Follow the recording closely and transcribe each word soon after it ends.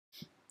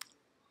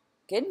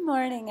Good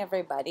morning,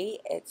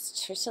 everybody.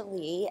 It's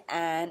Trishaly,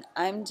 and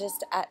I'm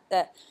just at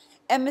the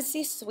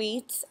Embassy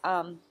Suites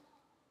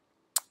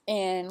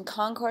in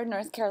Concord,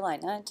 North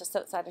Carolina, just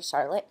outside of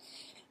Charlotte.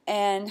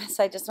 And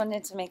so I just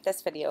wanted to make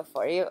this video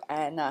for you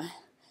and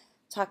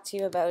talk to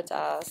you about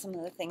some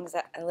of the things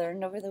that I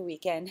learned over the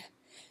weekend.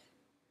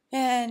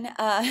 And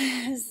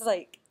it's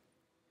like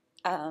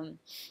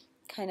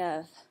kind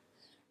of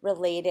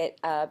related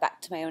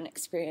back to my own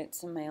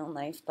experience in my own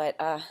life, but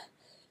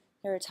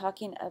they were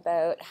talking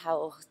about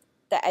how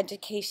the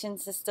education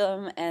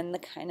system and the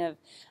kind of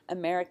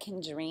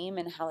American dream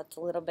and how it's a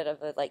little bit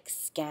of a like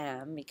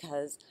scam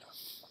because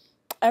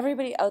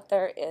everybody out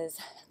there is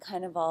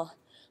kind of all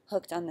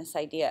hooked on this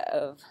idea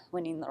of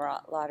winning the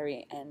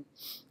lottery, and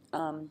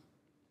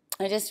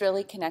I just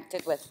really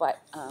connected with what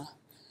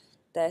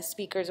the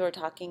speakers were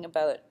talking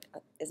about.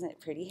 Isn't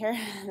it pretty here?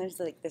 There's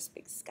like this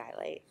big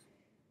skylight.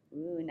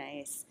 Ooh,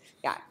 nice.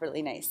 Yeah,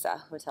 really nice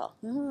hotel.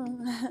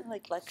 Ooh,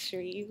 like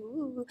luxury.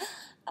 Ooh.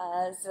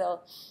 So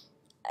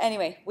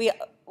anyway,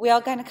 we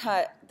all kind of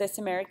caught this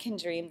American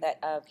dream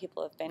that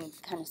people have been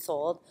kind of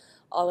sold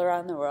all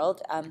around the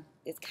world.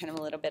 It's kind of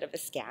a little bit of a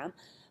scam.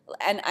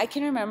 And I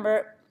can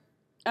remember,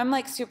 I'm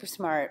like super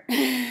smart.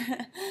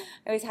 I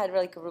always had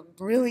like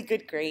really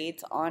good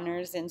grades,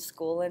 honors in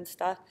school and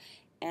stuff.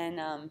 And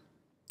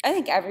I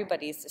think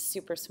everybody's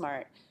super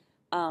smart.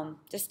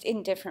 Just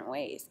in different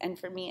ways. And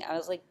for me, I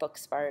was like book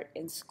smart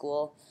in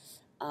school.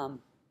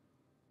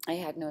 I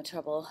had no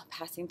trouble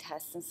passing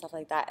tests and stuff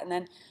like that. And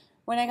then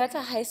when I got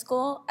to high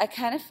school, I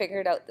kind of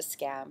figured out the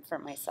scam for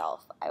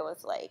myself. I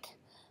was like,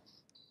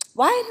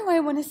 why do I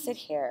want to sit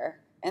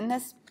here in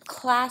this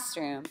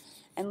classroom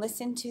and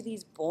listen to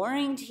these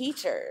boring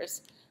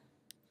teachers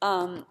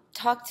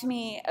talk to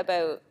me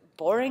about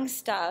boring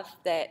stuff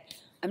that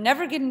I'm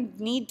never going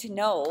to need to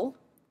know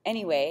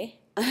anyway?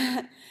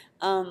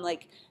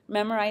 Like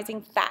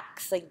memorizing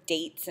facts, like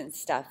dates and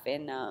stuff,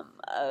 and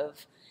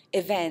of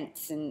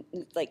events and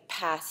like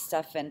past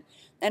stuff, and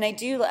I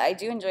do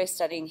enjoy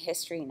studying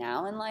history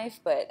now in life,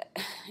 but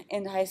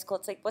in high school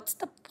it's like, what's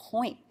the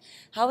point?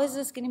 How is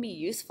this going to be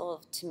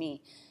useful to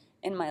me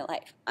in my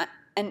life?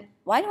 And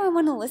why do I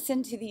want to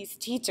listen to these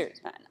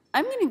teachers, man?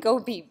 I'm going to go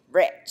be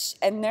rich,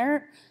 and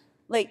they're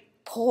like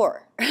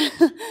poor.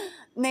 And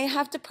they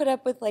have to put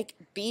up with like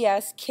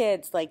BS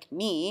kids like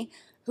me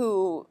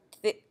who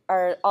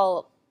are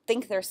all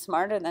think they're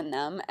smarter than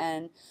them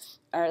and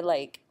are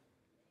like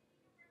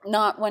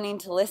not wanting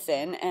to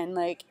listen, and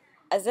like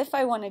as if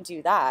I want to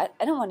do that.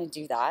 I don't want to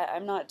do that.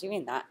 I'm not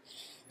doing that.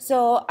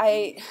 So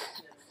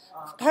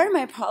part of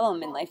my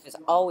problem in life has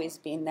always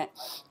been that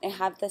I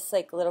have this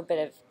like little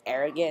bit of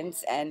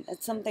arrogance, and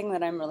it's something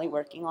that I'm really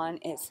working on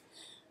is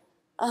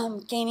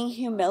gaining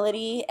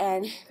humility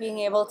and being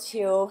able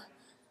to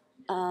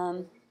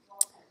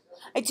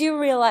I do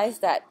realize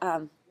that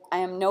I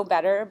am no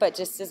better, but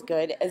just as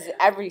good as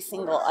every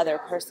single other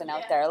person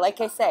out there. Like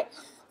I say,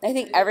 I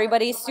think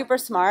everybody's super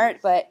smart,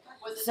 but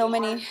so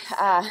many.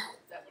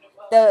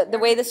 The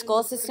way the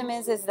school system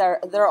is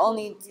they're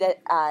only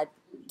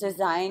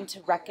designed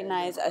to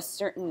recognize a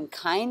certain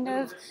kind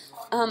of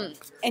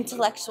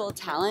intellectual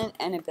talent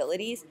and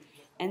abilities,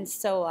 and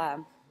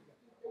so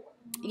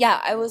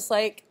yeah, I was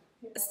like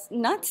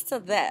nuts to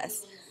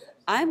this.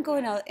 I'm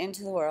going out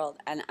into the world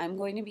and I'm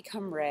going to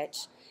become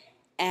rich,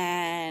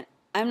 and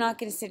I'm not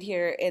going to sit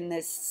here in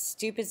this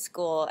stupid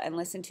school and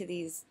listen to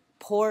these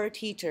poor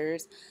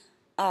teachers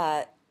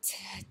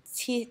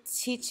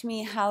teach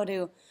me how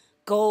to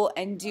go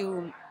and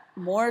do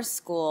more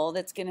school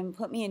that's going to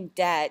put me in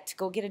debt to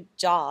go get a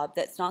job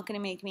that's not going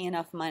to make me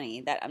enough money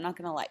that I'm not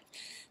going to like.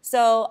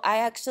 So I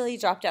actually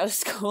dropped out of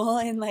school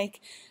in like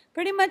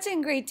pretty much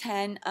in grade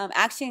 10.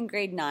 Actually in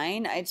grade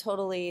 9, I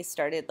totally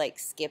started like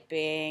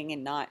skipping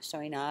and not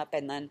showing up,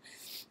 and then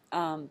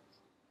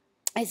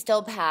I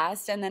still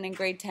passed, and then in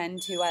grade 10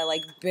 too, I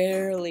like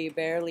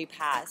barely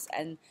passed,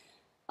 and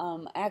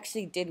I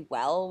actually did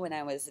well when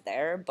I was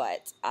there,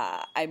 but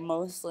I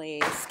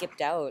mostly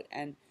skipped out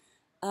and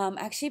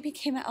actually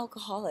became an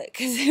alcoholic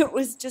because it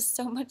was just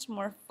so much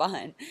more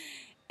fun.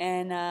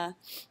 And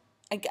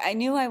I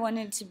knew I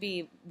wanted to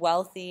be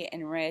wealthy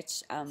and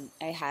rich.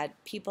 I had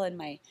people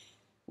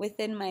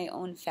within my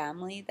own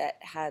family that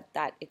had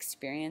that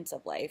experience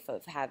of life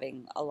of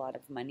having a lot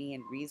of money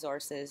and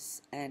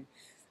resources and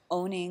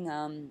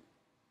owning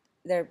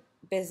their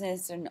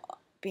business and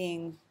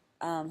being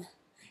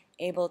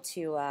able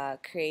to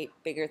create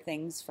bigger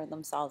things for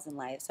themselves in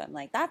life. So I'm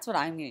like, that's what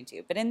I'm going to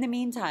do. But in the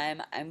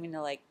meantime, I'm going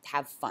to like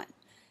have fun.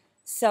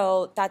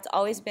 So that's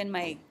always been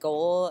my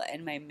goal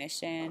and my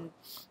mission.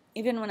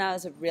 Even when I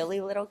was a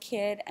really little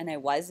kid and I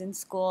was in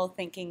school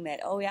thinking that,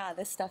 oh yeah,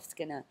 this stuff's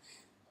gonna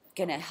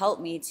help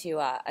me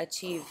to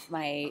achieve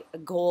my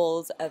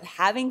goals of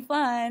having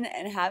fun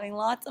and having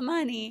lots of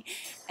money.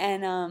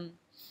 And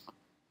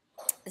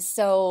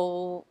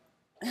so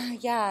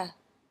yeah,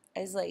 I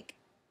was like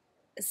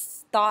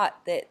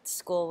thought that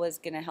school was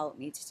going to help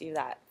me to do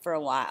that for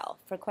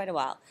quite a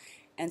while.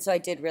 And so I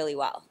did really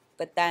well.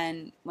 But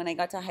then when I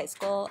got to high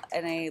school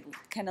and I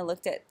kind of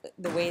looked at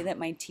the way that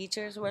my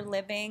teachers were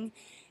living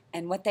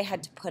and what they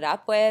had to put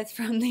up with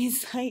from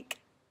these like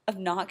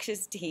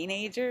obnoxious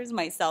teenagers,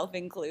 myself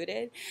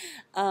included.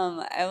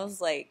 I was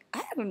like,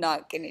 I'm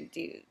not gonna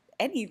do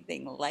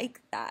anything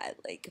like that.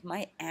 Like,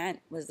 my aunt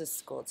was a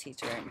school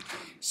teacher and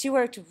she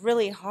worked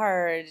really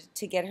hard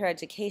to get her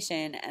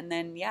education, and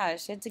then yeah,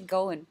 she had to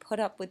go and put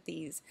up with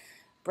these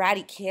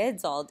bratty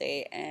kids all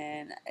day,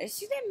 and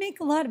she didn't make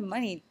a lot of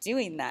money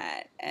doing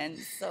that. And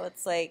so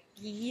it's like,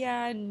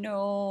 yeah,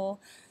 no,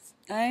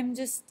 I'm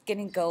just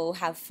gonna go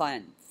have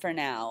fun for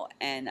now,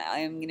 and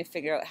I'm gonna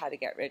figure out how to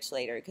get rich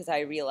later, because I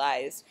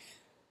realized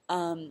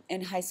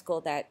in high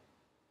school that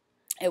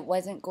it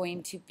wasn't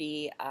going to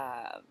be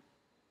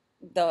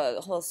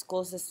the whole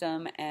school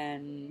system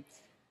and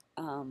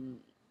um,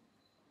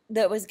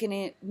 that was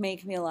gonna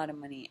make me a lot of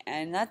money,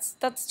 and that's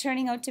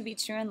turning out to be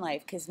true in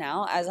life. Because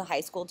now, as a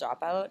high school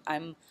dropout,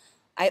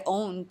 I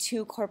own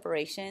two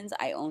corporations,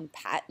 I own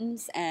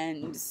patents,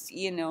 and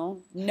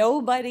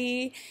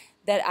nobody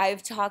that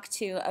I've talked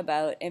to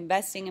about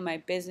investing in my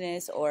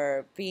business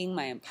or being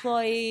my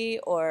employee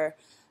or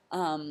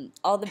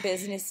all the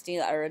business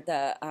deal or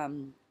the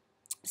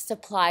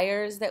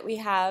suppliers that we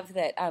have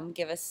that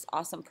give us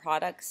awesome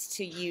products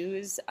to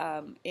use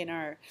in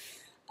our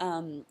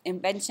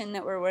invention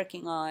that we're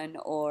working on,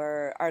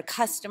 or our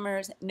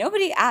customers.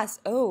 Nobody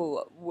asks,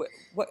 oh,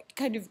 what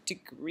kind of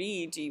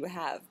degree do you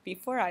have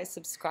before I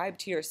subscribe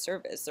to your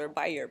service or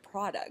buy your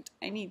product?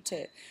 I need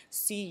to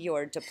see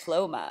your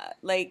diploma.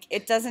 Like,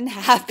 it doesn't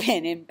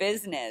happen in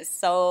business.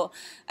 So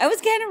I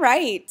was kind of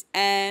right,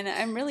 and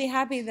I'm really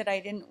happy that I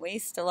didn't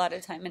waste a lot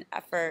of time and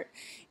effort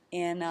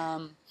in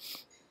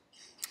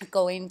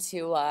going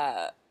to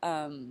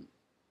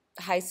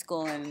high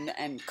school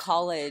and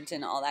college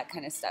and all that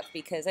kind of stuff,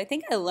 because I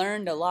think I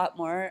learned a lot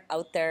more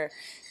out there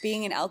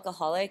being an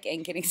alcoholic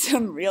and getting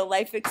some real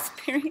life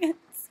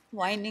experience,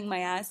 winding my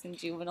ass in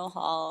juvenile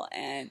hall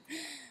and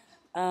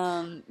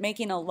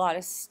making a lot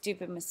of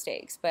stupid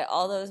mistakes. But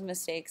all those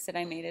mistakes that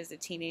I made as a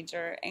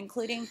teenager,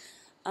 including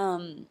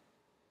dropping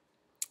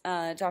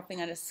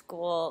out of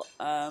school,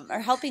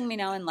 are helping me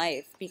now in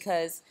life,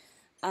 because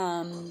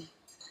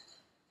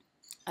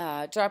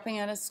dropping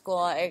out of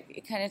school,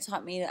 it kind of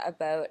taught me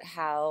about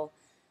how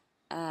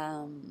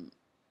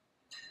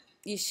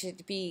you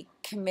should be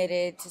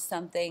committed to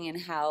something,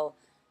 and how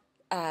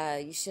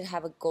you should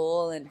have a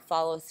goal and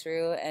follow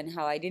through, and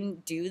how I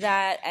didn't do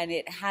that, and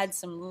it had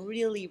some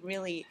really,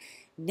 really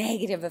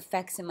negative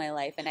effects in my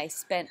life, and I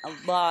spent a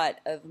lot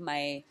of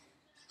my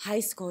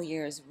high school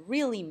years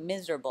really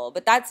miserable.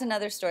 But that's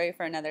another story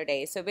for another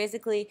day. So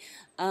basically,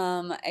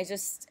 I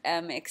just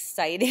am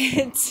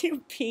excited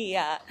to be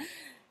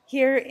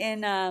here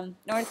in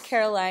North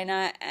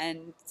Carolina,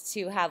 and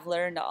to have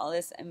learned all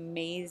this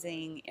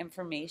amazing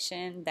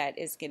information that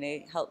is going to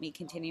help me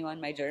continue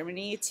on my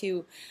journey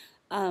to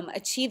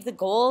achieve the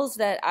goals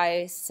that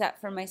I set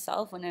for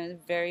myself when I was a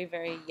very,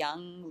 very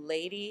young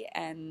lady.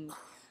 And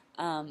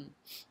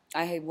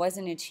I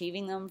wasn't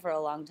achieving them for a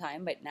long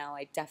time, but now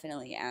I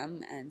definitely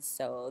am. And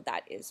so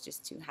that is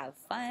just to have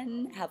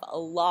fun, have a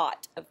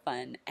lot of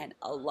fun, and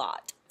a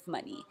lot of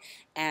money.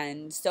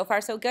 And so far,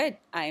 so good.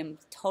 I'm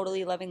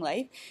totally loving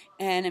life,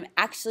 and I'm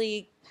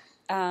actually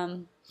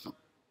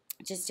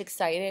just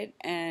excited,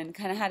 and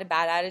kind of had a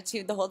bad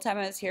attitude the whole time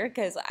I was here,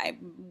 because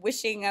I'm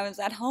wishing I was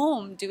at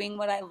home doing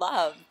what I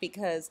love,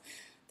 because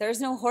there's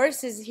no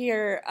horses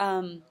here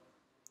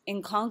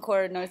in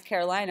Concord, North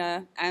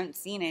Carolina. I haven't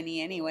seen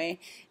any anyway.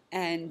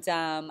 And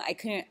I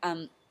couldn't,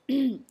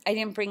 I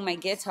didn't bring my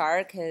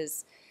guitar,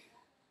 because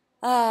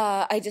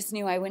I just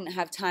knew I wouldn't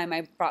have time.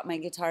 I brought my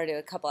guitar to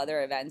a couple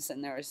other events,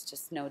 and there was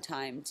just no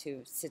time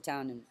to sit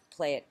down and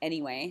play it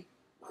anyway.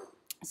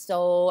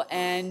 So,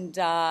 and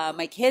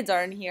my kids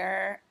aren't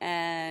here,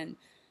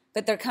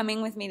 but they're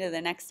coming with me to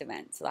the next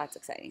event, so that's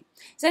exciting.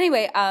 So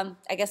anyway,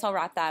 I guess I'll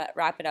wrap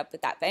it up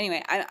with that. But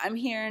anyway, I'm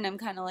here, and I'm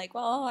kind of like,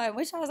 well, I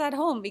wish I was at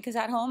home, because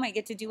at home I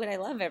get to do what I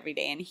love every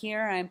day, and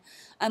here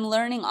I'm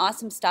learning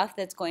awesome stuff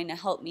that's going to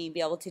help me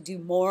be able to do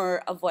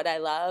more of what I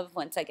love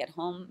once I get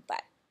home.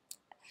 But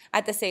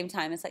at the same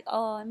time, it's like,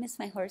 oh, I miss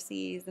my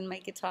horsies and my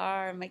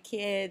guitar and my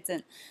kids.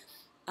 And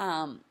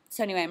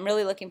so anyway, I'm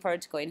really looking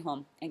forward to going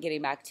home and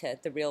getting back to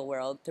the real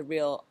world, the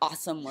real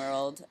awesome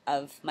world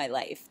of my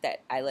life that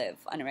I live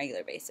on a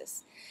regular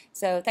basis.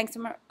 So thanks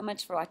so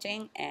much for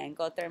watching, and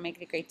go out there and make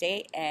it a great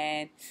day.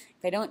 And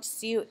if I don't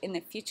see you in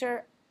the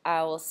future,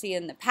 I will see you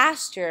in the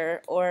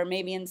pasture, or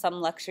maybe in some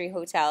luxury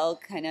hotel,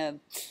 kind of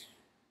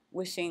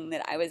wishing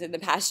that I was in the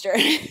pasture.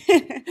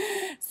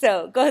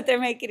 So go out there,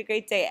 make it a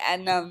great day,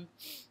 and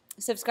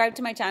subscribe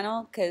to my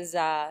channel, because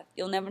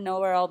you'll never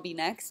know where I'll be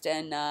next.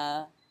 And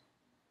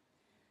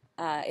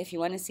if you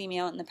want to see me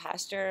out in the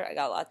pasture, I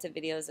got lots of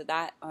videos of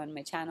that on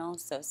my channel.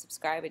 So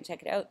subscribe and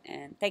check it out.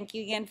 And thank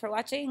you again for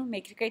watching.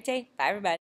 Make it a great day. Bye, everybody.